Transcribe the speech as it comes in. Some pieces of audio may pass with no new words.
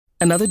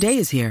Another day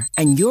is here,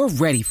 and you're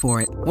ready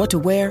for it. What to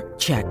wear?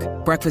 Check.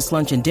 Breakfast,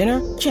 lunch, and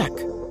dinner? Check.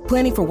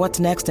 Planning for what's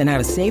next and how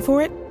to save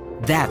for it?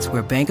 That's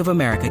where Bank of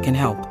America can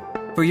help.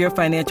 For your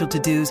financial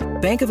to-dos,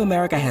 Bank of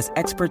America has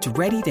experts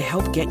ready to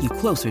help get you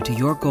closer to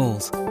your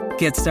goals.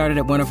 Get started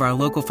at one of our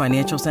local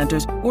financial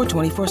centers or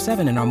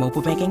 24/7 in our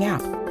mobile banking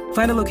app.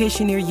 Find a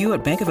location near you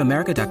at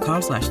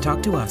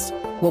bankofamerica.com/talktous.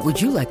 What would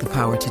you like the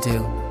power to do?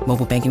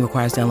 Mobile banking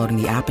requires downloading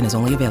the app and is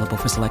only available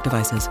for select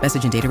devices.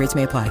 Message and data rates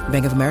may apply.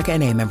 Bank of America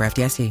N.A., member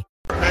FDIC.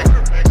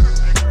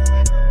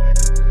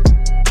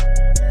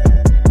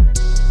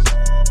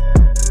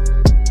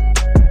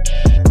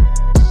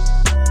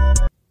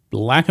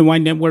 Black and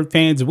White Network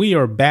fans, we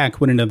are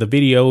back with another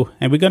video,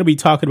 and we're going to be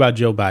talking about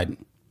Joe Biden.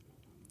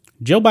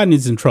 Joe Biden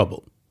is in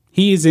trouble.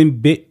 He is in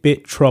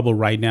bit trouble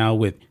right now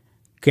with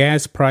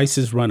gas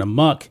prices run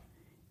amok,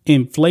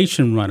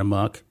 inflation run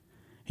amok.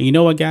 And you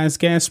know what, guys?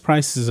 Gas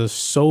prices are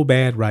so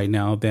bad right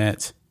now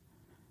that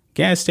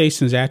gas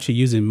stations are actually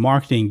using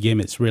marketing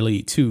gimmicks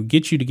really to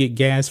get you to get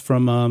gas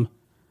from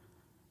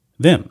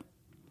them.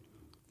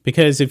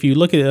 Because if you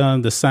look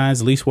at the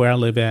signs, at least where I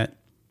live at,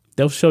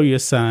 they'll show you a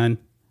sign,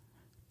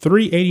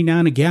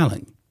 $3.89 a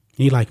gallon.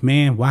 And you're like,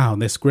 man, wow,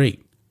 that's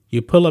great.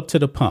 You pull up to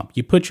the pump,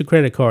 you put your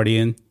credit card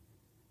in,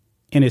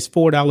 and it's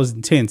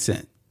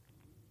 $4.10.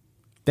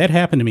 That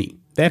happened to me.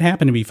 That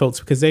happened to me, folks,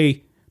 because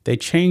they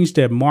changed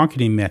their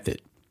marketing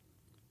method.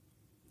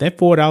 That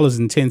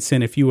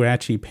 $4.10, if you were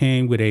actually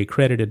paying with a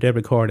credit or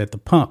debit card at the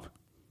pump,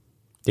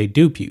 they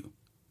dupe you.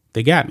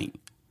 They got me.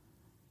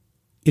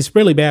 It's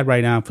really bad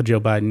right now for Joe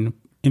Biden.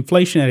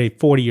 Inflation at a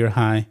 40-year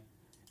high.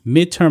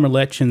 Midterm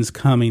elections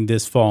coming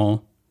this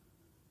fall.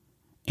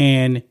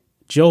 And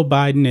Joe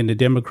Biden and the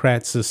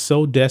Democrats are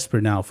so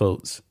desperate now,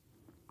 folks.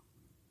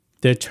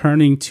 They're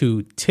turning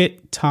to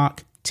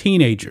TikTok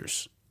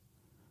teenagers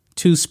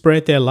to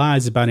spread their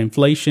lies about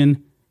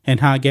inflation and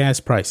high gas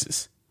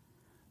prices.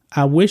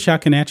 I wish I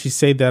can actually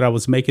say that I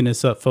was making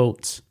this up,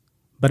 folks,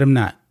 but I'm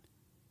not.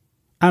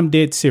 I'm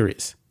dead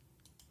serious.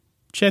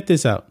 Check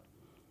this out.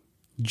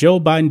 Joe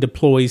Biden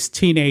deploys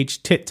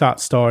teenage TikTok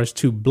stars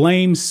to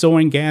blame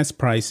soaring gas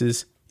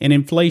prices and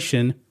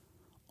inflation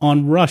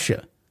on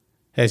Russia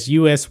as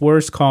U.S.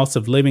 worst cost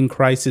of living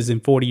crisis in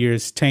 40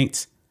 years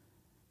taints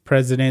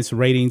president's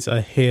ratings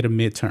ahead of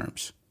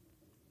midterms.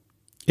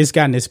 It's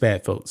gotten this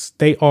bad, folks.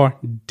 They are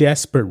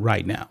desperate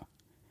right now.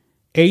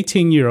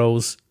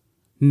 18-year-olds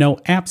know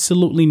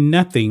absolutely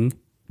nothing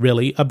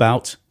really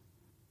about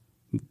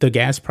the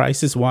gas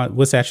prices,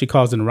 what's actually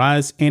causing the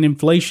rise, and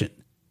inflation.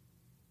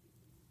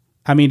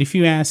 I mean, if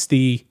you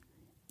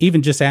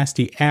even just ask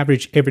the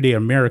average everyday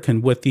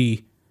American what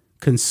the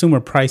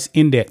consumer price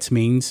index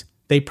means,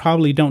 they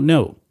probably don't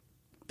know.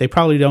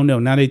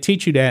 Now, they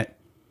teach you that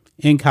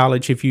in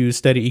college if you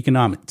study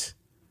economics.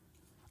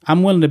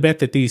 I'm willing to bet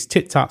that these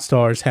TikTok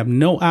stars have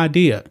no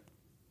idea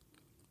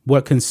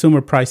what consumer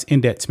price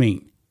index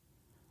mean.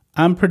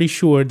 I'm pretty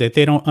sure that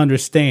they don't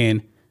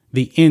understand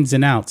the ins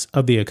and outs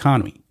of the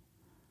economy.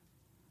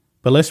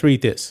 But let's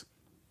read this.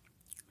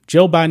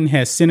 Joe Biden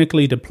has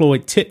cynically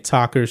deployed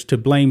TikTokers to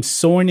blame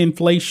soaring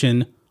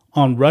inflation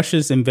on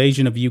Russia's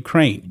invasion of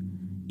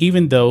Ukraine,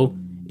 even though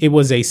it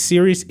was a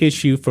serious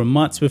issue for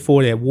months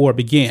before that war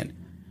began.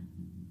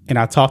 And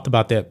I talked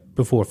about that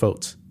before,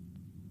 folks.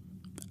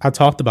 I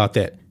talked about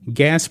that.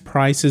 Gas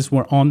prices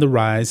were on the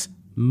rise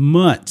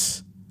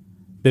months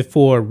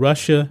before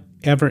Russia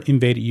ever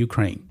invaded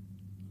Ukraine.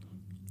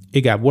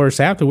 It got worse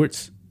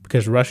afterwards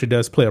because Russia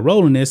does play a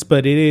role in this,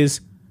 but it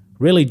is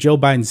really Joe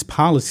Biden's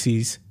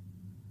policies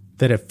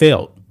that have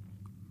failed.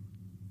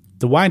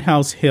 The White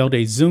House held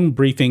a Zoom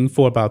briefing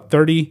for about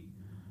 30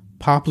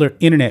 popular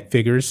internet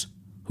figures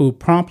who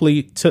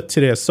promptly took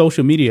to their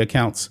social media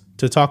accounts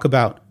to talk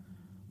about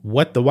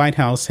what the White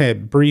House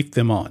had briefed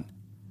them on.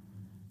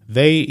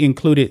 They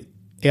included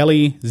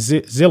Ellie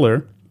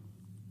Ziller,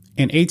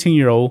 an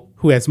 18-year-old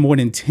who has more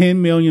than 10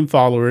 million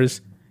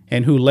followers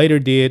and who later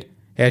did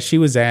as she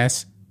was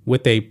asked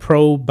with a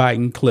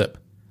pro-Biden clip.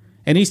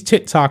 And these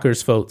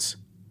TikTokers, folks,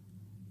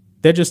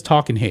 they're just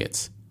talking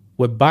heads.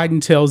 What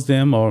Biden tells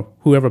them, or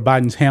whoever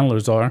Biden's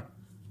handlers are,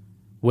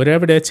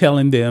 whatever they're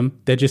telling them,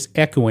 they're just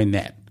echoing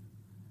that.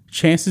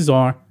 Chances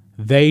are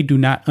they do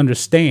not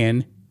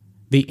understand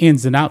the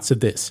ins and outs of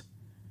this.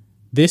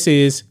 This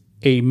is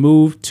a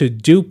move to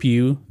dupe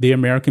you, the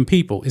American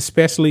people,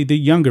 especially the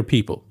younger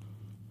people.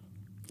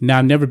 Now,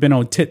 I've never been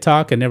on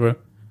TikTok. I never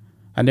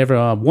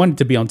wanted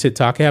to be on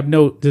TikTok. I have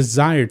no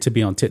desire to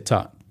be on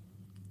TikTok.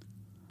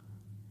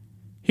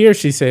 Here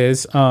she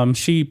says,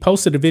 she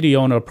posted a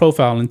video on her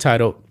profile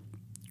entitled,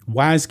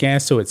 "Why is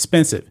gas so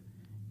expensive?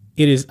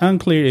 It is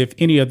unclear if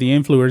any of the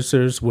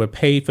influencers were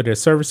paid for their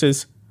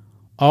services,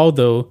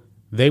 although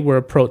they were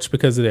approached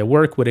because of their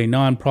work with a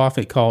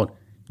nonprofit called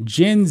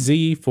Gen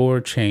Z for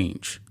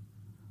Change."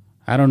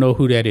 I don't know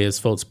who that is,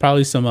 folks.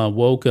 Probably some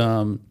woke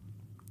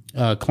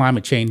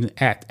climate change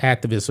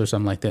activists or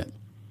something like that.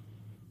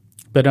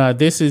 But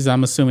this is,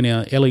 I'm assuming,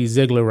 Ellie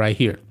Ziegler right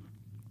here.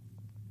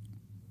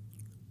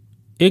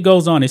 It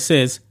goes on. It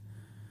says,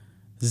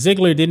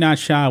 Ziegler did not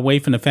shy away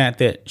from the fact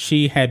that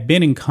she had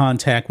been in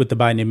contact with the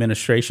Biden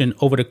administration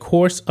over the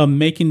course of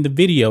making the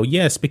video.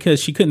 Yes,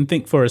 because she couldn't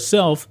think for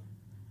herself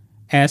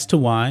as to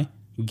why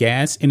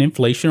gas and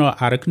inflation are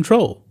out of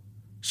control.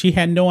 She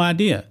had no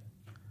idea.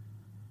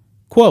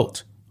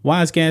 Quote,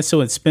 why is gas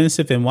so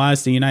expensive and why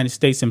is the United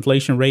States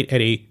inflation rate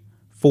at a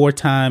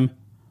 4-time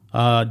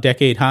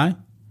decade high?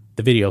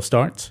 The video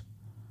starts.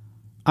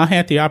 I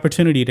had the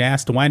opportunity to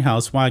ask the White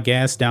House why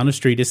gas down the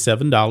street is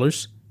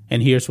 $7,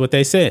 and here's what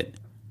they said.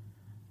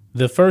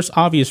 The first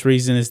obvious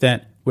reason is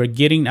that we're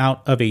getting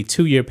out of a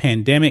 2-year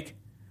pandemic.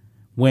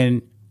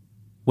 When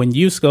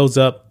use goes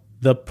up,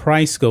 the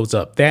price goes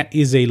up. That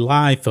is a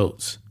lie,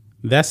 folks.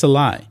 That's a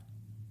lie.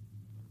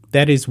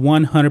 That is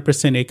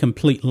 100% a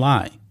complete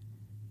lie.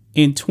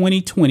 In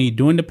 2020,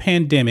 during the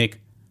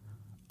pandemic,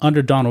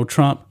 under Donald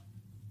Trump,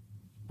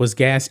 was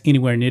gas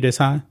anywhere near this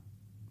high?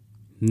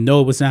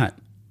 No, it was not.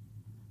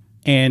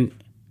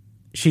 And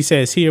she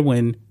says here,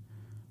 when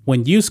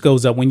use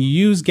goes up, when you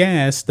use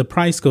gas, the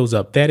price goes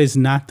up. That is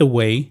not the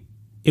way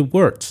it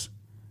works.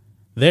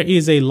 There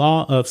is a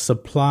law of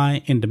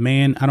supply and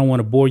demand. I don't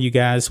want to bore you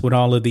guys with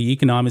all of the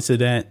economics of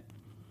that.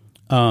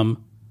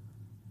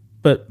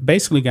 But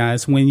basically,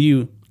 guys, when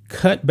you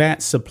cut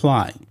back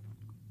supply,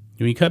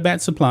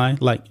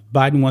 like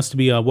Biden wants to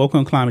be woke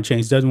on climate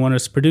change, doesn't want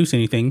us to produce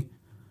anything.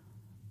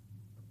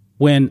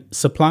 When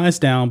supply is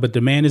down, but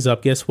demand is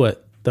up, guess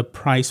what? The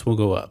price will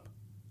go up.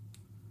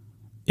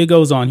 It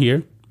goes on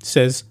here. It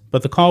says,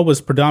 but the call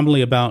was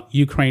predominantly about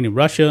Ukraine and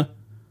Russia.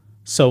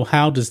 So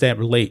how does that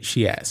relate?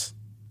 She asks.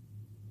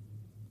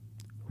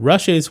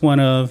 Russia is one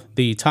of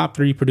the top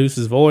 3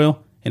 producers of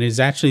oil and is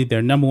actually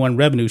their number 1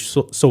 revenue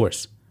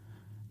source.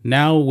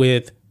 Now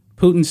with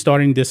Putin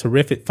starting this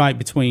horrific fight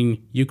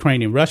between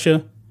Ukraine and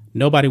Russia,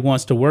 nobody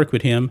wants to work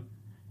with him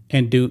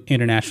and do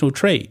international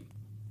trade.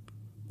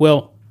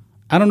 Well,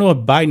 I don't know if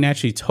Biden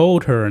actually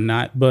told her or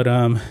not, but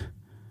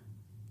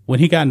when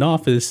he got in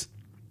office,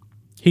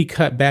 he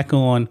cut back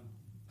on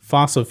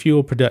fossil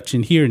fuel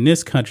production here in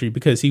this country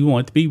because he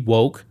wanted to be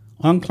woke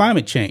on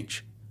climate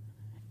change.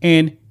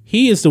 And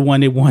he is the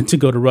one that wanted to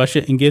go to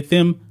Russia and get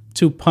them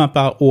to pump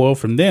out oil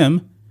from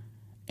them,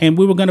 and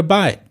we were going to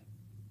buy it.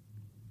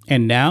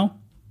 And now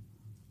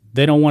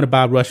they don't want to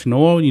buy Russian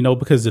oil,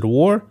 because of the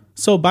war.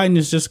 So Biden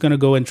is just going to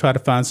go and try to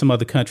find some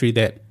other country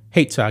that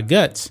hates our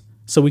guts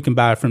so we can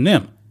buy it from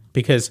them.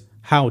 Because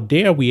how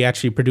dare we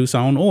actually produce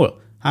our own oil?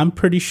 I'm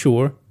pretty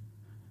sure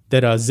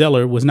that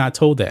Zeller was not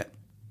told that.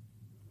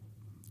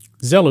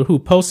 Zeller, who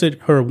posted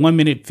her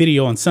 1-minute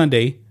video on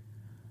Sunday,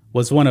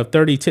 was one of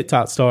 30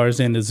 TikTok stars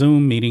in the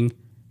Zoom meeting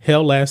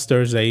held last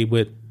Thursday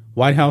with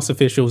White House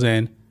officials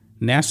and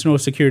national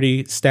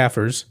security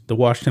staffers, the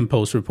Washington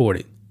Post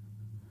reported.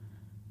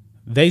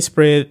 They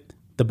spread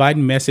the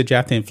Biden message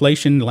after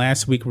inflation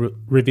last week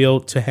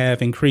revealed to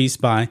have increased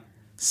by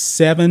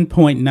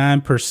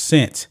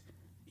 7.9%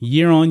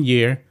 year on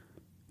year,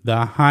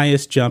 the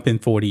highest jump in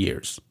 40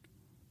 years.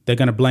 They're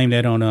going to blame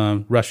that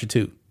on Russia,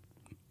 too.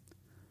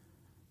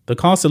 The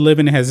cost of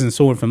living has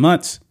soared for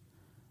months,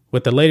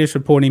 with the latest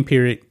reporting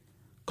period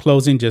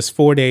closing just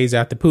 4 days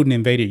after Putin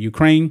invaded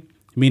Ukraine,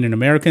 meaning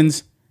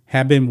Americans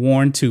have been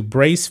warned to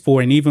brace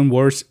for an even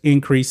worse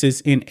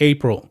increases in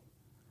April.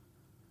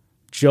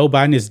 Joe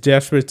Biden is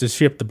desperate to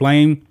shift the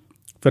blame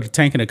for the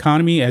tanking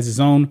economy as his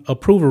own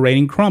approval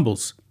rating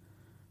crumbles,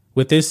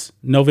 with this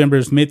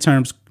November's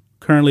midterms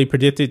currently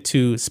predicted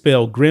to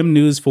spell grim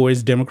news for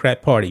his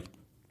Democrat Party.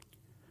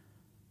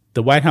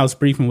 The White House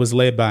briefing was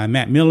led by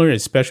Matt Miller, a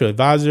special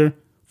advisor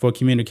for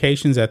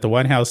communications at the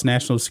White House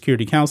National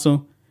Security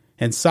Council,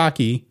 and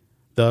Psaki,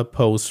 the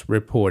Post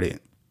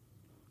reported.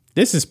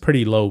 This is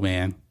pretty low,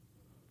 man.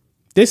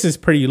 This is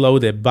pretty low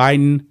that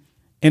Biden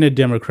and the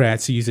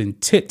Democrats are using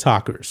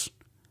TikTokers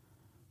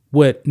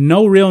with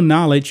no real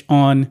knowledge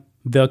on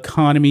the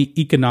economy,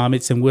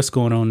 economics, and what's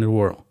going on in the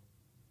world.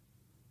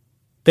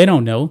 They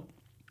don't know.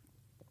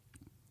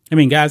 I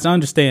mean, guys, I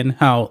understand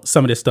how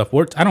some of this stuff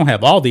works. I don't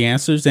have all the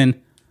answers,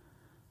 and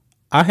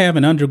I have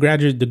an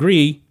undergraduate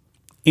degree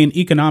in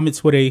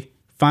economics with a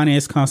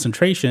finance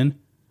concentration,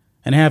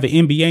 and I have an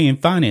MBA in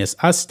finance.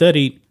 I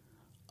studied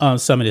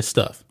some of this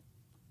stuff.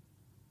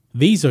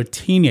 These are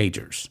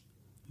teenagers.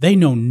 They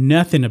know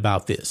nothing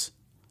about this.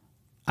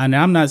 And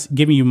I'm not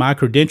giving you my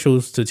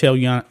credentials to tell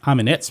you I'm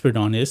an expert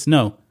on this.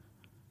 No.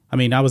 I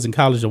mean, I was in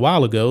college a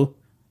while ago,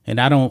 and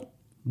I don't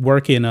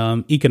work in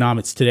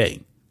economics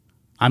today.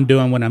 I'm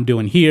doing what I'm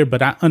doing here,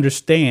 but I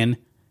understand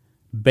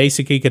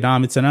basic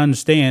economics, and I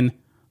understand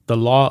the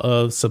law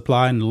of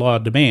supply and the law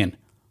of demand.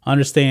 I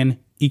understand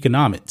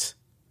economics.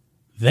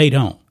 They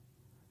don't.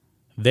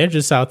 They're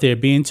just out there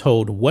being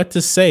told what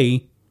to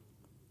say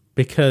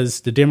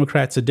because the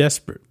Democrats are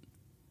desperate.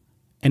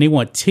 And they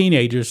want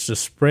teenagers to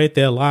spread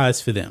their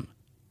lies for them.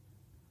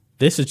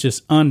 This is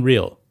just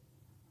unreal.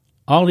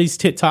 All these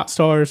TikTok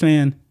stars,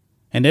 man,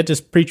 and they're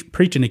just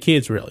preaching to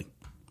kids, really.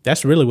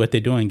 That's really what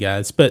they're doing,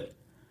 guys. But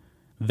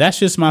that's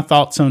just my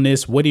thoughts on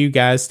this. What do you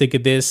guys think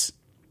of this?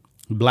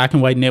 Black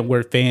and White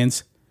Network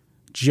fans,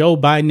 Joe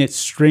Biden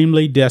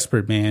extremely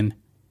desperate, man.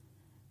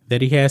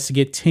 that he has to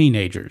get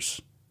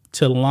teenagers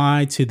to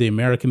lie to the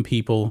American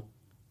people.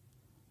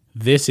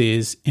 This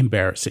is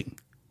embarrassing.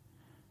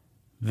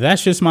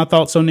 That's just my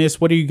thoughts on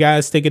this. What do you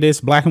guys think of this,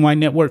 Black and White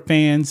Network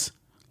fans?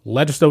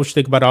 Let us know what you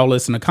think about all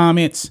this in the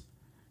comments.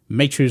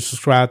 Make sure you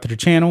subscribe to the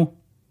channel,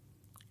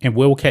 and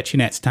we'll catch you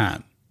next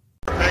time.